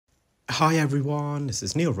Hi everyone, this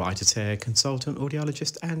is Neil Wright here, consultant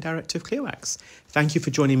audiologist and director of ClearWax. Thank you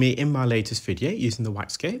for joining me in my latest video using the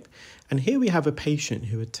WAXscope. And here we have a patient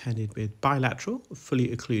who attended with bilateral,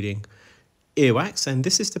 fully occluding earwax, and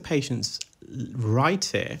this is the patient's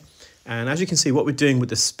right ear. And as you can see, what we're doing with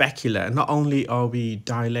the specular, not only are we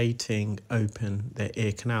dilating open the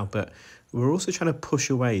ear canal, but we're also trying to push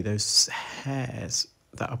away those hairs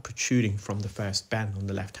that are protruding from the first bend on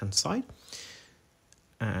the left-hand side.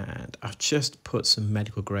 And I've just put some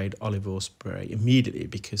medical grade olive oil spray immediately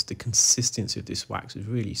because the consistency of this wax is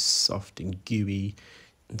really soft and gooey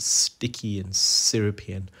and sticky and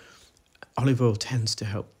syrupy, and olive oil tends to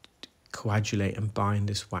help coagulate and bind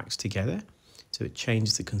this wax together, so it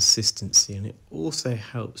changes the consistency, and it also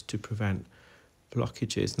helps to prevent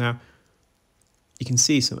blockages. Now you can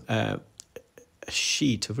see some a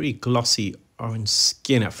sheet of really glossy orange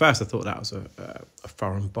skin. At first I thought that was a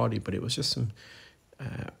foreign body, but it was just some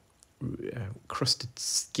crusted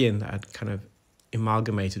skin that had kind of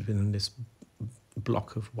amalgamated within this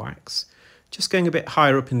block of wax. Just going a bit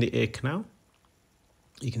higher up in the ear canal,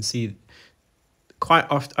 you can see quite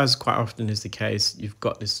often is the case, you've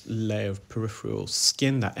got this layer of peripheral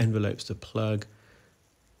skin that envelopes the plug,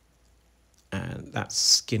 and that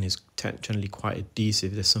skin is generally quite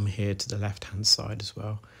adhesive. There's some here to the left hand side as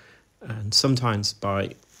well, and sometimes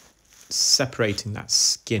by separating that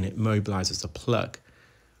skin it mobilizes the plug.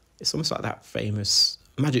 It's almost like that famous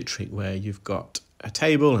magic trick where you've got a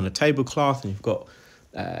table and a tablecloth, and you've got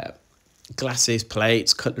glasses,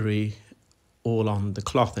 plates, cutlery all on the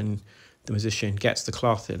cloth, and the musician gets the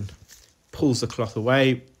cloth and pulls the cloth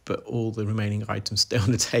away, but all the remaining items stay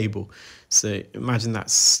on the table. So imagine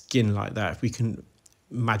that skin like that. If we can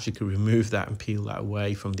magically remove that and peel that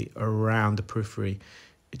away from around the periphery,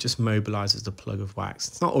 it just mobilizes the plug of wax.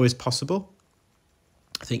 It's not always possible.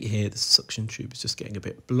 I think here the suction tube is just getting a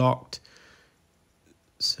bit blocked.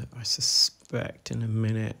 So I suspect in a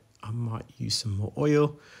minute I might use some more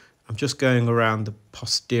oil. I'm just going around the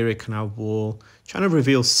posterior canal wall, trying to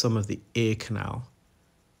reveal some of the ear canal.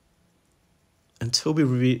 Until we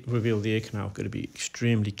reveal the ear canal, I've got to be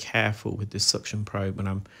extremely careful with this suction probe when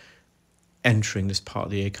I'm entering this part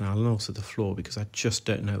of the ear canal, and also the floor, because I just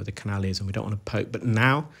don't know where the canal is and we don't want to poke. But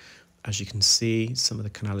now, as you can see, some of the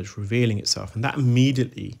canal is revealing itself, and that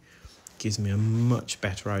immediately gives me a much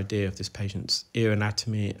better idea of this patient's ear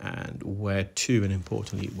anatomy and where to, and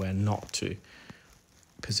importantly, where not to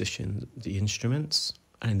position the instruments.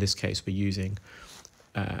 And in this case, we're using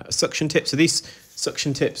a suction tip. So these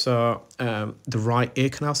suction tips are the right ear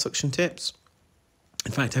canal suction tips.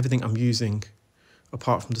 In fact, everything I'm using,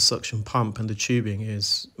 apart from the suction pump and the tubing,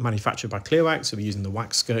 is manufactured by ClearWax. So we're using the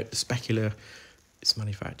WAXscope, the specular. It's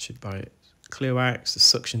manufactured by ClearWax, the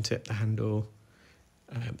suction tip, the handle,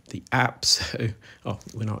 the app. So, I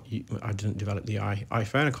didn't develop the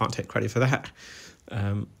iPhone. I can't take credit for that.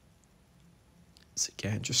 So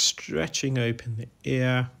again, just stretching open the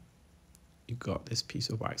ear. You've got this piece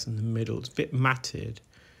of wax in the middle. It's a bit matted.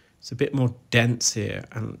 It's a bit more dense here.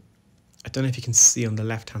 And I don't know if you can see on the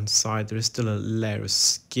left-hand side, there is still a layer of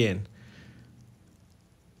skin.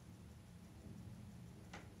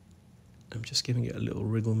 I'm just giving it a little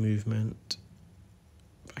wriggle movement.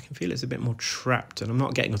 I can feel it's a bit more trapped, and I'm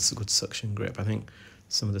not getting a good suction grip. I think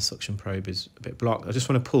some of the suction probe is a bit blocked. I just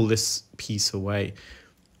want to pull this piece away.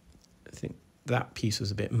 I think that piece was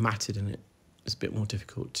a bit matted, and it's a bit more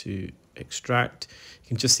difficult to extract. You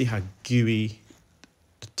can just see how gooey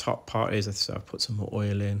the top part is, so I've put some more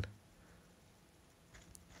oil in.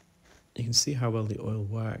 You can see how well the oil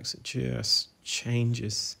works. It just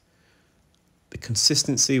changes the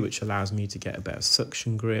consistency, which allows me to get a better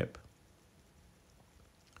suction grip.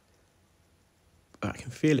 But I can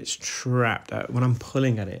feel it's trapped. When I'm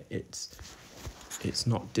pulling at it, it's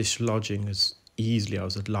not dislodging as easily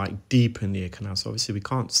as I'd like deep in the ear canal. So obviously we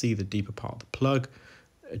can't see the deeper part of the plug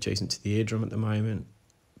adjacent to the eardrum at the moment,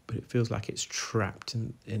 but it feels like it's trapped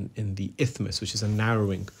in the isthmus, which is a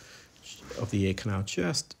narrowing of the ear canal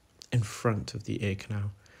just in front of the ear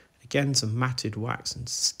canal. Again, some matted wax and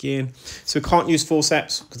skin. So we can't use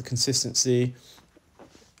forceps because of the consistency.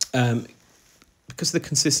 Because of the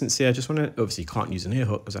consistency, I just want to, obviously you can't use an ear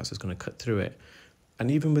hook because that's just going to cut through it. And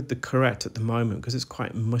even with the correct at the moment, because it's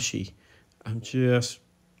quite mushy, I'm just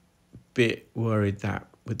a bit worried that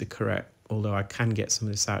with the correct, although I can get some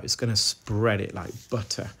of this out, it's going to spread it like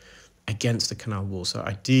butter against the canal wall. So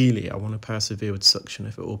ideally, I want to persevere with suction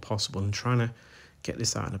if at all possible, and trying to get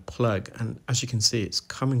this out in a plug. And as you can see, it's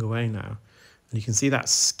coming away now, and you can see that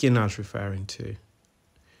skin I was referring to.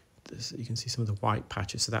 You can see some of the white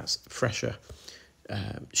patches, so that's fresher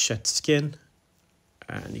shed skin.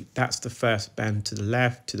 And that's the first bend to the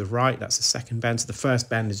left, to the right, that's the second bend. So the first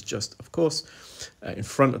bend is just, of course, in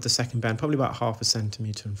front of the second bend, probably about 0.5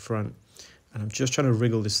 centimetre in front. And I'm just trying to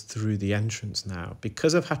wriggle this through the entrance now.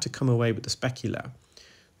 Because I've had to come away with the specular,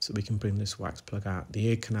 so we can bring this wax plug out. The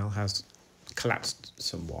ear canal has collapsed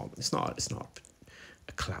somewhat. It's not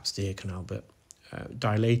a collapsed ear canal, but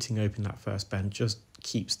dilating open that first bend just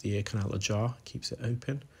keeps the ear canal ajar, keeps it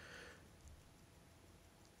open.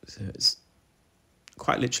 So it's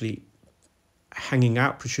quite literally hanging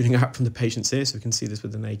out, protruding out from the patient's ear. So we can see this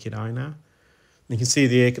with the naked eye now. And you can see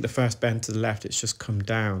the ear, the first bend to the left, it's just come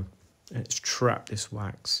down and it's trapped this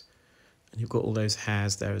wax. And you've got all those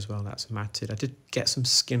hairs there as well, that's matted. I did get some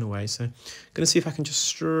skin away, so I'm going to see if I can just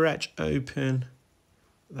stretch open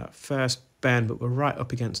that first bend, but we're right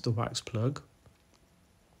up against the wax plug.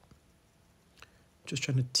 Just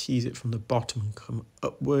trying to tease it from the bottom and come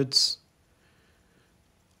upwards.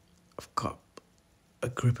 I've got a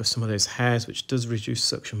grip of some of those hairs, which does reduce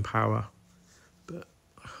suction power, but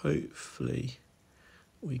hopefully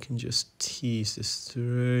we can just tease this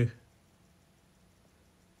through.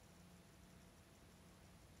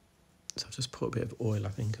 So I've just put a bit of oil, I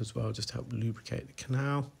think, as well, just to help lubricate the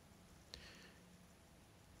canal.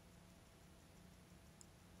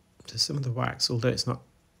 So some of the wax, although it's not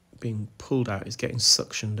being pulled out, is getting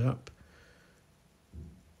suctioned up.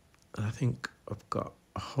 And I think I've got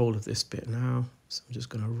a hold of this bit now. So I'm just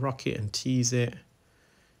going to rock it and tease it.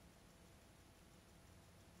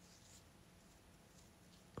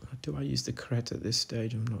 Do I use the correct at this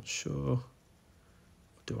stage? I'm not sure.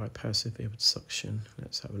 Do I persevere with suction?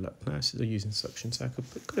 Let's have a look. No, so they're using suction, so I could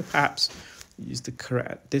have perhaps used the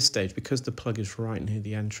correct at this stage because the plug is right near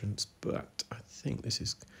the entrance, but I think this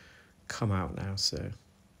has come out now, so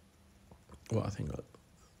well, I think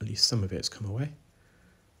at least some of it's come away.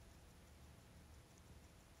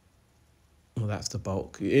 Well, that's the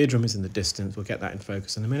bulk. The eardrum is in the distance. We'll get that in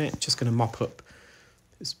focus in a minute. Just going to mop up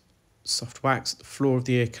this soft wax at the floor of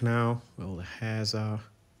the ear canal where all the hairs are.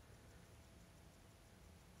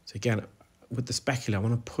 So again, with the specular, I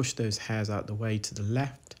want to push those hairs out the way to the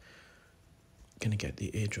left. Going to get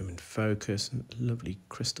the eardrum in focus. Lovely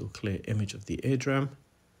crystal clear image of the eardrum.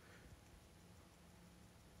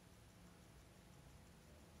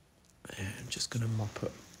 And I'm just going to mop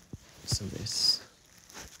up some of this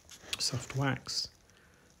soft wax.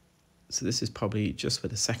 So this is probably just where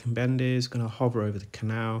the second bend is. Going to hover over the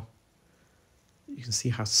canal. You can see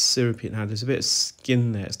how syrupy now. There's a bit of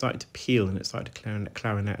skin there. It's starting to peel and it's starting to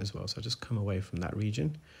clarinet as well. So I'll just come away from that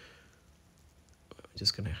region. I'm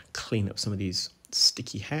just going to clean up some of these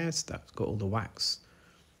sticky hairs that's got all the wax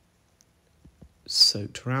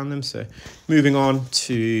soaked around them. So moving on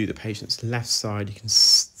to the patient's left side, you can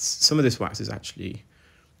some of this wax is actually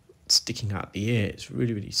sticking out the ear. It's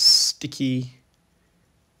really, really sticky.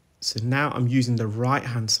 So now I'm using the right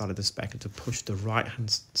hand side of the specular to push the right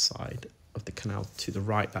hand side of the canal to the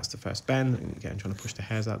right. That's the first bend, and again trying to push the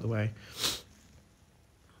hairs out of the way.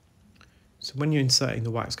 So when you're inserting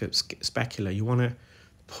the WAXscope specular, you want to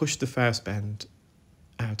push the first bend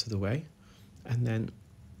out of the way, and then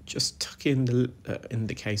just tuck in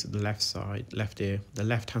the case of the left ear, the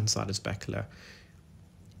left hand side of the specular,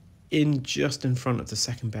 in just in front of the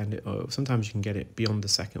second bend, or sometimes you can get it beyond the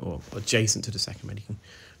second or adjacent to the second bend.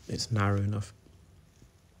 It's narrow enough.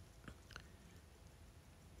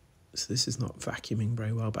 So this is not vacuuming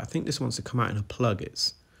very well, but I think this wants to come out in a plug.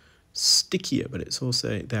 It's stickier, but it's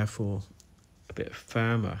also therefore a bit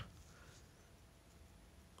firmer.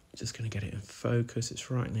 Just going to get it in focus. It's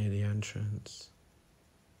right near the entrance.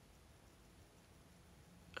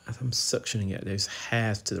 As I'm suctioning it, those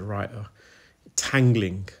hairs to the right are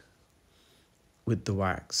tangling with the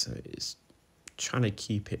wax, so it's trying to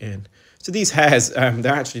keep it in. So these hairs, they're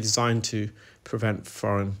actually designed to prevent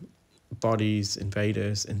foreign bodies,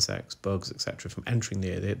 invaders, insects, bugs, etc. from entering the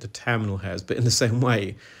ear, the terminal hairs. But in the same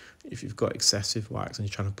way, if you've got excessive wax and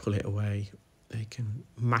you're trying to pull it away, they can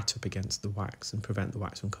mat up against the wax and prevent the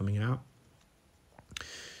wax from coming out.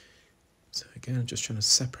 So again, I'm just trying to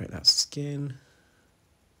separate that skin.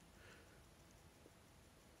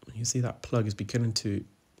 You can see that plug is beginning to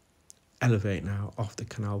elevate now off the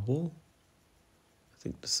canal wall. I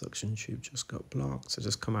think the suction tube just got blocked, so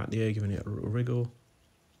just come out the ear, giving it a little wriggle.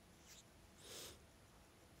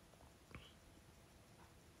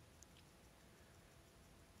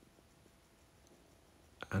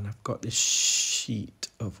 And I've got this sheet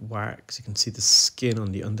of wax. You can see the skin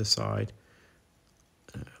on the underside.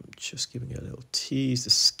 I'm just giving it a little tease. The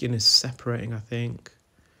skin is separating, I think.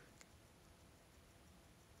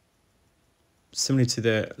 Similar to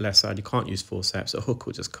the left side, you can't use forceps. A hook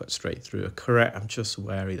will just cut straight through. A curette, I'm just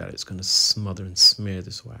wary that it's going to smother and smear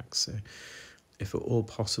this wax. So if at all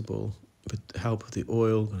possible, with the help of the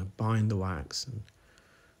oil, I'm going to bind the wax and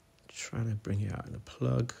trying to bring it out in a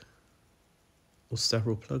plug or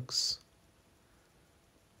several plugs.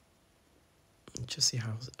 And just see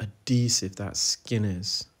how adhesive that skin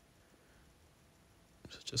is.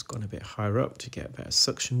 So just gone a bit higher up to get a better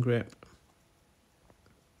suction grip.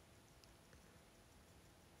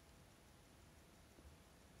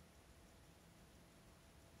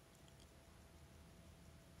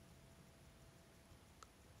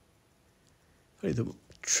 Probably the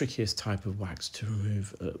trickiest type of wax to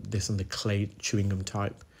remove, this and the clay chewing gum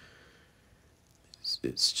type.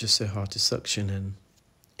 It's just so hard to suction. And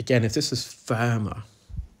again, if this is firmer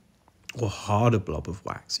or harder blob of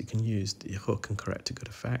wax, you can use the hook and curette to good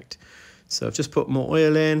effect. So I've just put more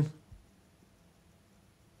oil in.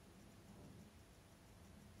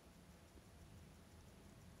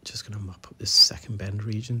 Just going to mop up this second bend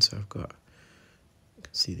region so I've got, you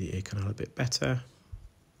can see the ear canal a bit better.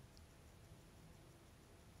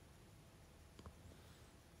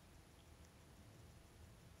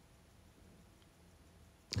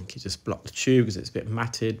 I think you just block the tube because it's a bit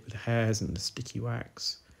matted with the hairs and the sticky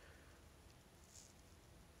wax.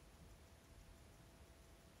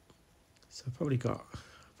 So I've probably got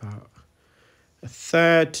about a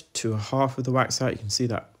third to a half of the wax out. You can see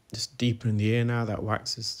that just deeper in the ear now, that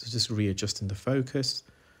wax is just readjusting the focus.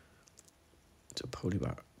 So probably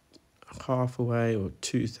about half away or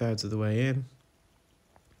 2/3 of the way in.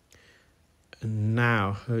 And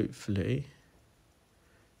now hopefully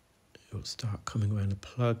it will start coming away in the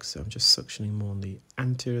plug. So I'm just suctioning more on the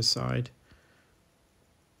anterior side.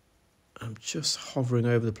 I'm just hovering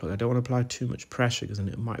over the plug. I don't want to apply too much pressure because then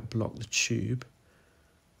it might block the tube.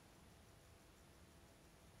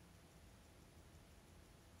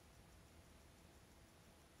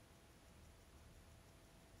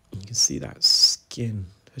 You can see that skin,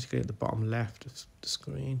 particularly at the bottom left of the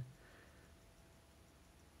screen.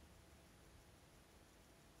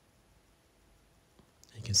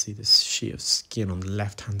 You can see this sheet of skin on the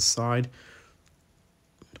left-hand side.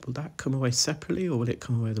 Will that come away separately or will it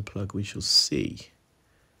come away with the plug? We shall see.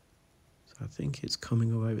 So I think it's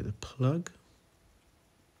coming away with the plug.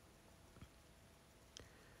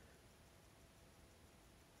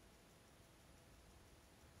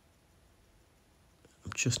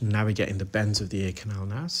 I'm just navigating the bends of the ear canal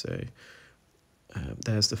now. So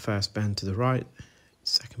there's the first bend to the right,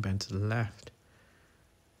 second bend to the left.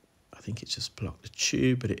 I think it's just blocked the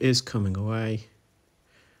tube, but it is coming away.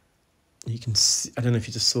 You can see, I don't know if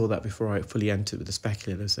you just saw that before I fully entered with the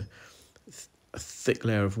specular. There's a thick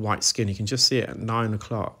layer of white skin. You can just see it at 9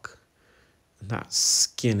 o'clock. And that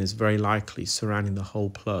skin is very likely surrounding the whole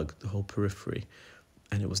plug, the whole periphery.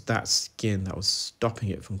 And it was that skin that was stopping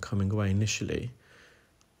it from coming away initially.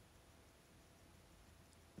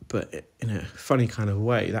 But in a funny kind of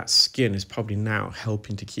way, that skin is probably now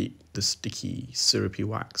helping to keep the sticky, syrupy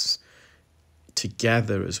wax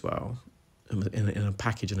together as well. In a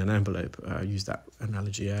package, in an envelope. I used that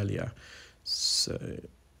analogy earlier. So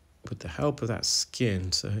with the help of that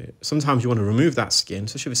skin, so sometimes you want to remove that skin,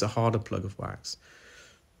 especially if it's a harder plug of wax.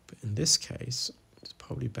 But in this case, it's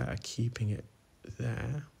probably better keeping it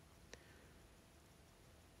there.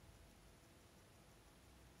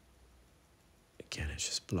 Again, it's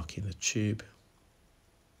just blocking the tube.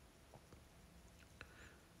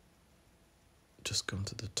 Just gone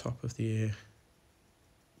to the top of the ear.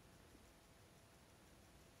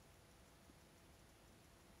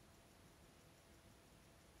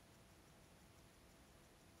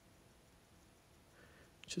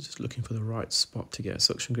 Just looking for the right spot to get a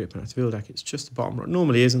suction grip, and I feel like it's just the bottom right.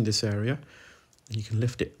 Normally is in this area, and you can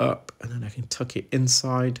lift it up, and then I can tuck it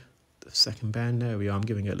inside the second bend. There we are. I'm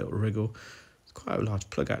giving it a little wriggle. It's quite a large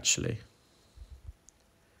plug actually.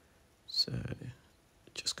 So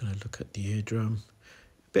just going to look at the eardrum.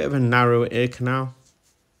 A bit of a narrow ear canal.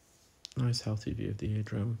 Nice healthy view of the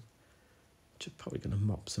eardrum. Just probably going to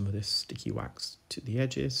mop some of this sticky wax to the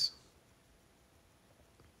edges.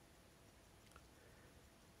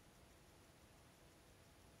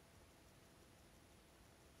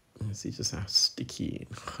 You see just how sticky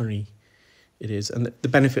and honey it is. And the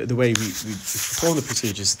benefit of the way we perform the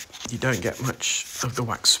procedures, you don't get much of the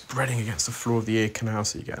wax spreading against the floor of the ear canal,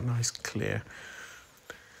 so you get a nice, clear,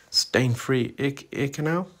 stain-free ear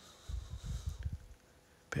canal.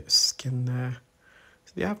 Bit of skin there.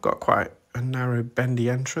 So yeah, I've got quite a narrow, bendy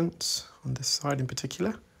entrance on this side in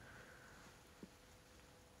particular.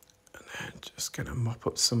 And then just going to mop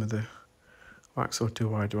up some of the wax, or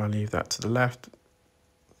do I leave that to the left?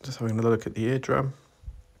 Just having a look at the eardrum.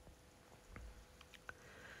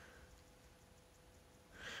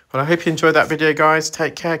 Well, I hope you enjoyed that video, guys.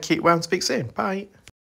 Take care, keep well, and speak soon. Bye.